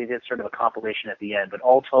told, because we did sort of a compilation at the end, but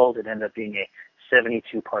all told, it ended up being a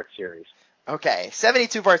 72-part series. Okay,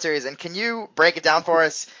 72-part series, and can you break it down for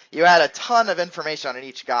us? You had a ton of information on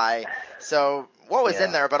each guy, so what was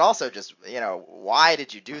in there, but also just, why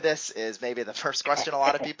did you do this is maybe the first question a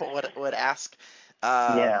lot of people would ask.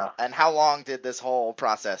 And how long did this whole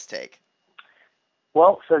process take?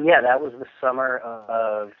 Well, so yeah, that was the summer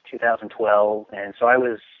of 2012, and so I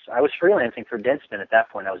was freelancing for Deadspin at that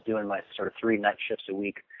point. I was doing my sort of 3 night shifts a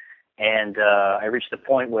week, and I reached the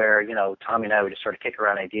point where Tommy and I would just sort of kick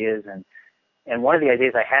around ideas, and one of the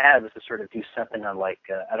ideas I had was to sort of do something on like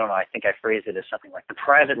I don't know, I think I phrased it as something like the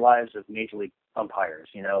private lives of Major League umpires.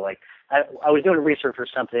 Like I was doing research for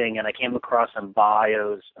something, and I came across some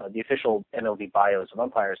bios, the official MLB bios of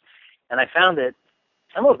umpires, and I found that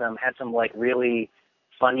some of them had some like really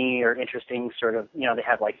funny or interesting sort of, they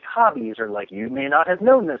have like hobbies, or like, you may not have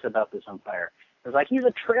known this about this umpire. It was like he's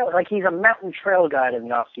a mountain trail guide in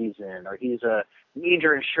the off season, or he's a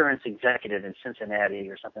major insurance executive in Cincinnati,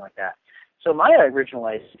 or something like that. So my original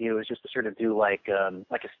idea was just to sort of do like a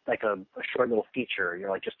short little feature,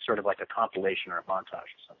 like just sort of like a compilation or a montage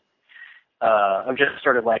or something, of just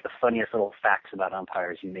sort of like the funniest little facts about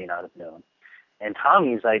umpires you may not have known. And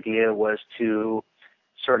Tommy's idea was to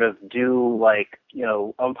sort of do like,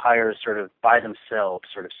 umpires sort of by themselves,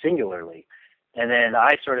 sort of singularly. And then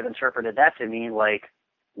I sort of interpreted that to mean like,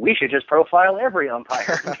 we should just profile every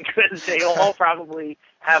umpire because they all probably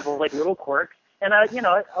have like little quirks. And I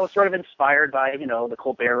was sort of inspired by, the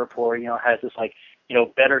Colbert Report, has this like,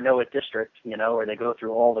 better know it district, where they go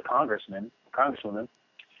through all the congresswomen.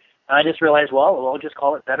 And I just realized, well, we'll just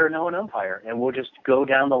call it Better Know an Umpire, and we'll just go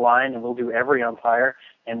down the line and we'll do every umpire,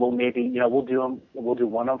 and we'll maybe, we'll do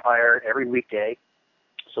one umpire every weekday.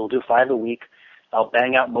 So we'll do 5 a week. I'll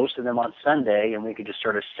bang out most of them on Sunday, and we could just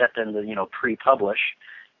sort of set them to, pre-publish.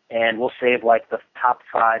 And we'll save like the top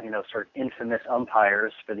 5, sort of infamous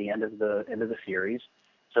umpires for the end of the series.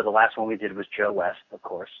 So the last one we did was Joe West, of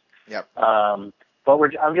course. Yep. But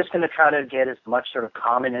I'm just going to try to get as much sort of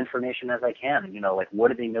common information as I can. Like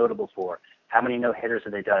what are they notable for? How many no-hitters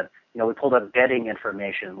have they done? We pulled up betting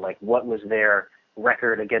information, like what was their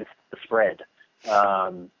record against the spread.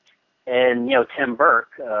 And Tim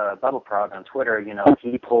Burke, Bubble Prog on Twitter,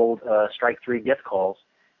 he pulled strike 3 gift calls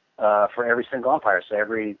for every single umpire. So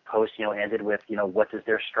every post, ended with, what does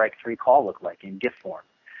their strike 3 call look like in GIF form?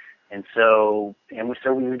 And so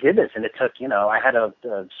we did this, and it took, I had a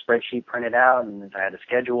spreadsheet printed out, and I had a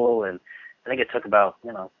schedule, and I think it took about,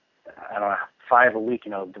 I don't know, 5 a week,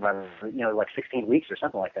 divided, like 16 weeks or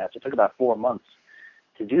something like that. So it took about 4 months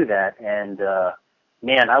to do that. And,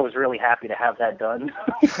 man, I was really happy to have that done.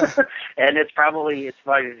 And it's probably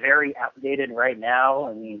very outdated right now.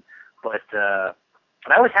 I mean, but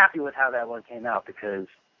I was happy with how that one came out because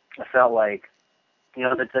I felt like,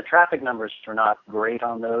 the traffic numbers were not great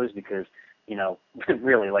on those because,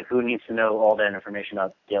 really, like, who needs to know all that information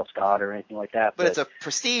about Dale Scott or anything like that? But it's a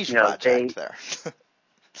prestige project there.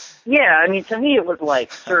 Yeah, I mean, to me it was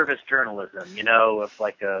like service journalism, of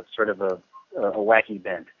like a sort of a wacky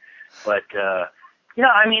bent. But, I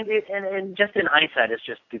mean, and just in hindsight, it's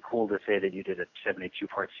just too cool to say that you did a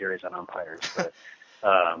 72-part series on umpires. But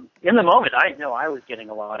in the moment, I know I was getting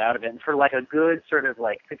a lot out of it. And for like a good sort of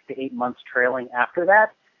like 6 to 8 months trailing after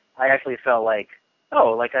that, I actually felt like,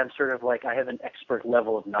 I'm sort of like I have an expert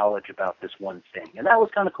level of knowledge about this one thing. And that was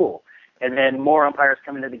kind of cool. And then more umpires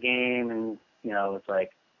come into the game, and, it's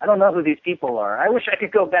like, I don't know who these people are. I wish I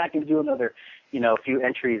could go back and do another, few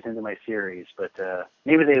entries into my series. But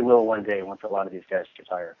maybe they will one day once a lot of these guys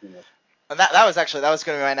retire. Who knows? And that was going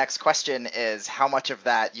to be my next question, is how much of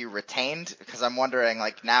that you retained? Because I'm wondering,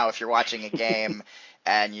 like, now if you're watching a game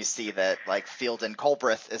and you see that, like, Fieldin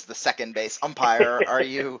Colbreth is the second base umpire, are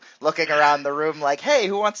you looking around the room like, hey,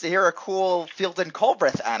 who wants to hear a cool Fieldin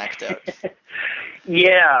Colbreth anecdote?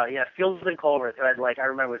 Yeah, Fieldin Colbreth. I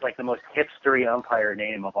remember it was like the most hipstery umpire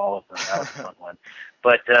name of all of them. That was a fun one.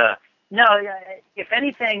 But no, if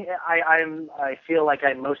anything, I feel like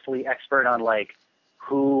I'm mostly expert on like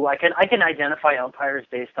who I can identify umpires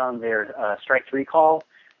based on their strike 3 call.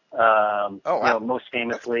 Wow. Most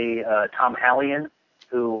famously Tom Hallion,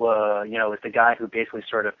 who is the guy who basically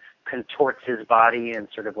sort of contorts his body in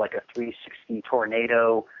sort of like a 360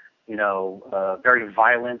 tornado, very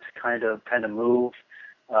violent kind of move.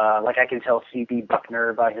 Like I can tell C.B.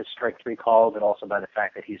 Buckner by his strike 3 call, but also by the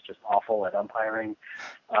fact that he's just awful at umpiring.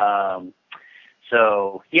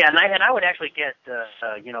 So yeah, and I would actually get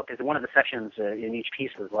because one of the sections in each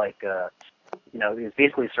piece was like is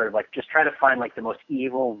basically sort of like just try to find like the most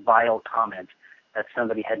evil, vile comment that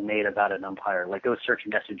somebody had made about an umpire, like those search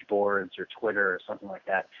message boards or Twitter or something like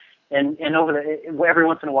that. And every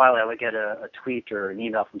once in a while I would get a tweet or an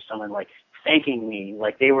email from someone like thanking me,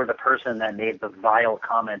 like they were the person that made the vile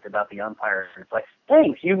comment about the umpire. And it's like,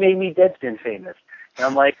 thanks, you made me Deadspin famous. And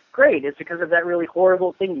I'm like, great, it's because of that really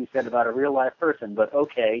horrible thing you said about a real life person, but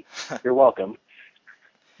okay, you're welcome.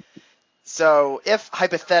 So if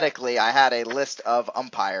hypothetically I had a list of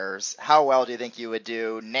umpires, how well do you think you would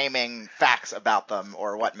do naming facts about them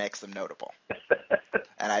or what makes them notable?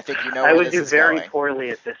 And I think you know where this is going. I would do very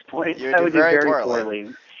poorly at this point. You would do very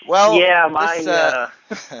poorly. Well, yeah,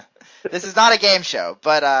 this is not a game show,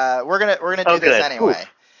 but we're gonna do this anyway.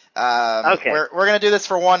 Okay. We're gonna do this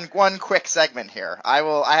for one quick segment here.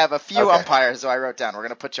 I have a few umpires who I wrote down. We're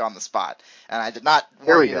gonna put you on the spot, and I did not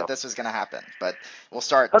warn you that this was gonna happen. But we'll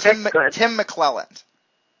start. Okay, Tim McClelland.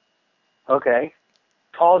 Okay.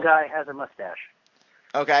 Tall guy, has a mustache.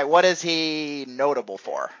 Okay. What is he notable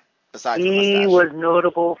for besides the mustache? He was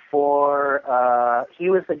notable for he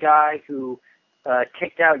was the guy who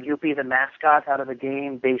kicked out Yuppie the mascot out of the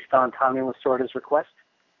game based on Tommy Lasorda's request.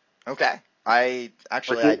 Okay.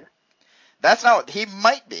 That's not. He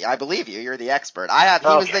might be. I believe you. You're the expert. He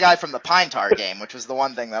was the guy from the Pine Tar game, which was the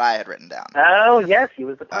one thing that I had written down. Oh yes, he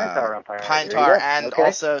was the Pine Tar umpire. Pine Tar, and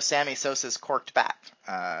also Sammy Sosa's corked bat.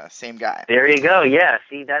 Same guy. There you go. Yeah.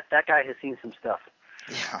 See, that guy has seen some stuff.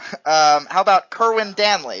 Yeah. How about Kerwin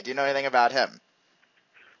Danley? Do you know anything about him?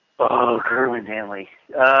 Oh, Kerwin Danley.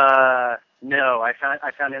 No, I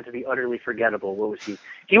found him to be utterly forgettable. What was he?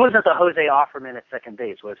 He wasn't the Jose Offerman at second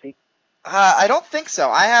base, was he? I don't think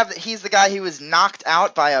so. He's the guy who was knocked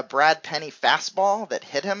out by a Brad Penny fastball that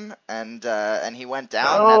hit him, and he went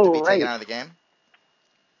down and had to be taken out of the game.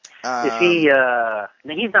 Is he?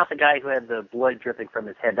 He's not the guy who had the blood dripping from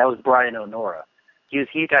his head. That was Brian O'Nora.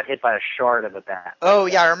 He got hit by a shard of a bat. Oh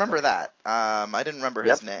yeah, I remember that. I didn't remember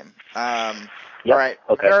his name. All right,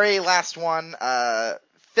 very last one.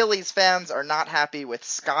 Phillies fans are not happy with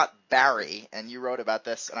Scott Barry, and you wrote about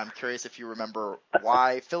this, and I'm curious if you remember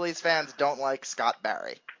why Phillies fans don't like Scott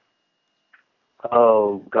Barry.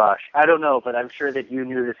 Oh, gosh. I don't know, but I'm sure that you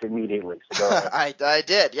knew this immediately. So I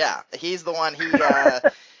did, yeah. He's the one,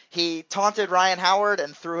 he taunted Ryan Howard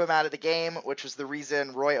and threw him out of the game, which was the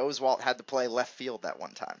reason Roy Oswalt had to play left field that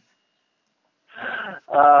one time.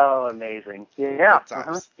 Oh, amazing. Yeah.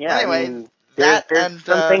 Yeah. Anyway... There's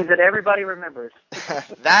some things that everybody remembers.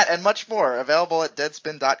 That and much more available at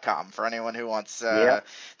Deadspin.com for anyone who wants to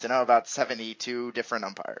know about 72 different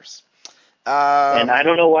umpires. And I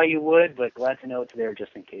don't know why you would, but glad to know it's there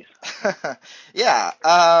just in case. Yeah.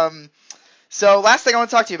 So last thing I want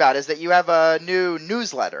to talk to you about is that you have a new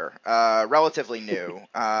newsletter, relatively new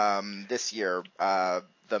this year.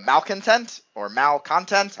 The malcontent or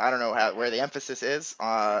malcontent. I don't know where the emphasis is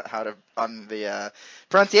on the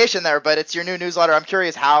pronunciation there, but it's your new newsletter. I'm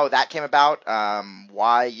curious how that came about,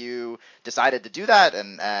 why you decided to do that,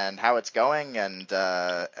 and how it's going, and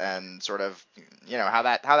sort of how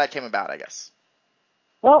that came about, I guess.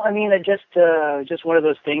 Well, I mean, just one of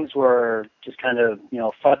those things where just kind of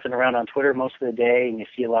futzing around on Twitter most of the day, and you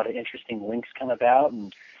see a lot of interesting links come about,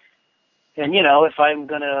 and if I'm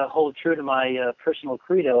going to hold true to my personal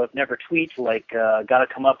credo of never tweet, got to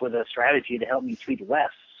come up with a strategy to help me tweet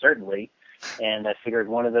less, certainly. And I figured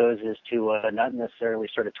one of those is to not necessarily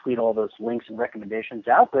sort of tweet all those links and recommendations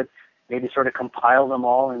out, but maybe sort of compile them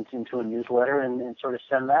all into a newsletter and sort of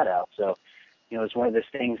send that out. So, it's one of those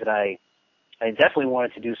things that I definitely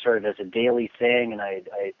wanted to do sort of as a daily thing, and I'd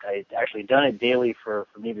actually done it daily for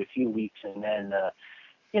maybe a few weeks, and then the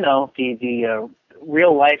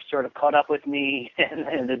real life sort of caught up with me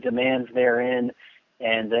and the demands therein,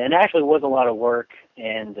 and it actually was a lot of work,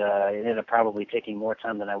 and it ended up probably taking more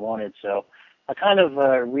time than I wanted. So I kind of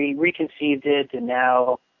reconceived it, and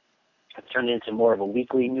now I've turned it into more of a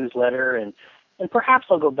weekly newsletter, and perhaps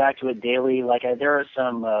I'll go back to it daily. There's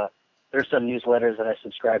some newsletters that I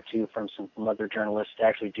subscribe to from other journalists to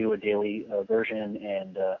actually do a daily version,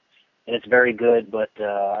 and it's very good, but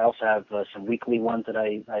I also have some weekly ones that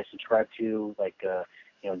I subscribe to,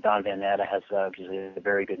 Don Van Natta has a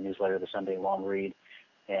very good newsletter, the Sunday Long Read,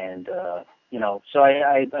 and so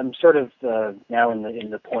I'm sort of now in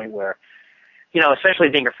the point where, especially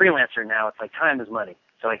being a freelancer now, it's like time is money,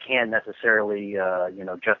 so I can't necessarily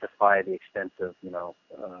justify the expense of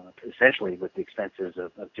essentially with the expenses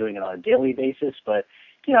of doing it on a daily basis, but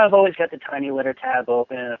I've always got the Tiny Letter tab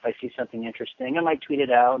open, and if I see something interesting, I might tweet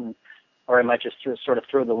it out, or I might just sort of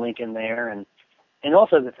throw the link in there. And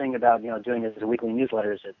also the thing about, doing this as a weekly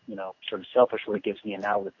newsletter is that, sort of selfishly gives me an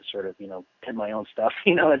outlet to sort of, pin my own stuff,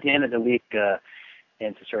 at the end of the week,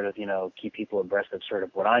 and to sort of, keep people abreast of sort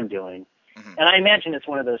of what I'm doing. Mm-hmm. And I imagine it's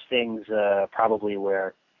one of those things, probably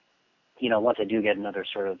where, once I do get another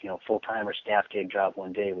sort of, full-time or staff gig job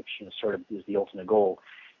one day, which, sort of is the ultimate goal,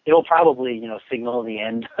 it'll probably, signal the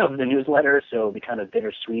end of the newsletter, so it'll be kind of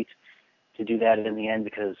bittersweet to do that in the end,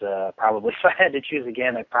 because probably if I had to choose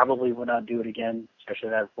again, I probably would not do it again, especially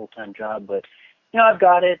that full-time job. But, I've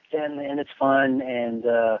got it, and it's fun, and,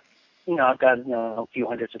 I've got, a few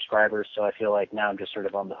hundred subscribers, so I feel like now I'm just sort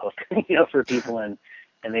of on the hook, for people, and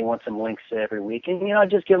they want some links every week. And, I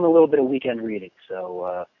just give them a little bit of weekend reading.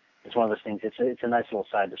 So it's one of those things. It's a nice little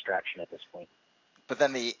side distraction at this point. But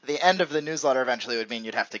then the end of the newsletter eventually would mean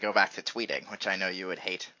you'd have to go back to tweeting, which I know you would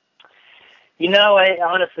hate. I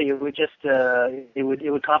honestly, it would just it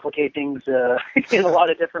would complicate things in a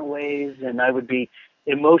lot of different ways, and I would be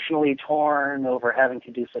emotionally torn over having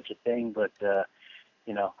to do such a thing. But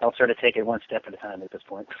I'll sort of take it one step at a time at this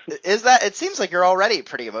point. It seems like you're already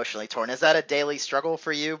pretty emotionally torn. Is that a daily struggle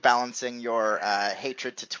for you, balancing your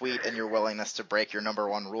hatred to tweet and your willingness to break your number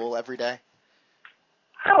one rule every day?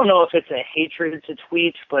 I don't know if it's a hatred to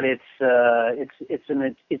tweet, but it's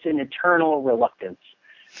an eternal reluctance.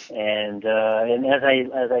 And as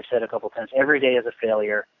I've said a couple of times, every day is a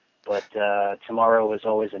failure, but tomorrow is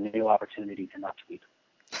always a new opportunity to not tweet.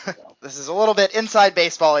 So. This is a little bit inside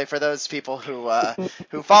baseball-y for those people who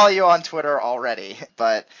follow you on Twitter already.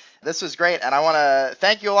 But this was great, and I want to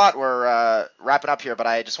thank you a lot. We're wrapping up here, but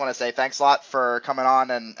I just want to say thanks a lot for coming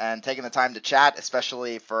on and taking the time to chat,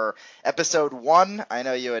 especially for episode 1. I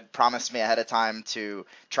know you had promised me ahead of time to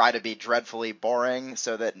try to be dreadfully boring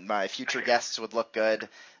so that my future guests would look good.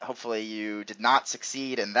 Hopefully you did not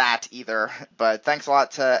succeed in that either. But thanks a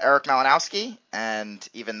lot to Erik Malinowski, and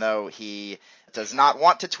even though he does not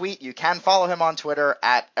want to tweet, you can follow him on Twitter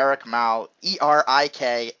at Erik Mal,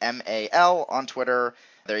 ERIKMAL on Twitter.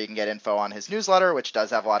 There you can get info on his newsletter, which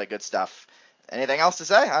does have a lot of good stuff. Anything else to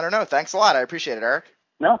say? I don't know. Thanks a lot. I appreciate it, Erik.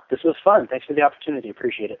 No, this was fun. Thanks for the opportunity.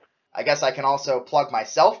 Appreciate it. I guess I can also plug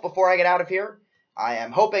myself before I get out of here. I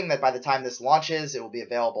am hoping that by the time this launches, it will be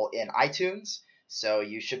available in iTunes. So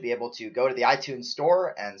you should be able to go to the iTunes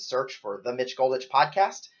store and search for The Mitch Goldich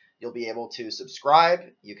Podcast. You'll be able to subscribe.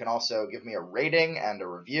 You can also give me a rating and a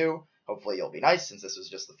review. Hopefully you'll be nice since this was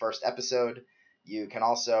just the first episode. You can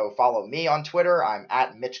also follow me on Twitter. I'm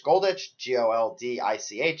at Mitch Goldich,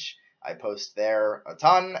 Goldich. I post there a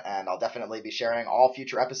ton, and I'll definitely be sharing all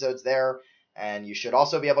future episodes there. And you should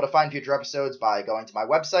also be able to find future episodes by going to my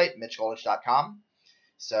website, mitchgoldich.com.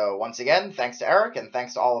 So once again, thanks to Erik, and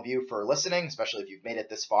thanks to all of you for listening, especially if you've made it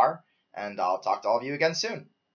this far. And I'll talk to all of you again soon.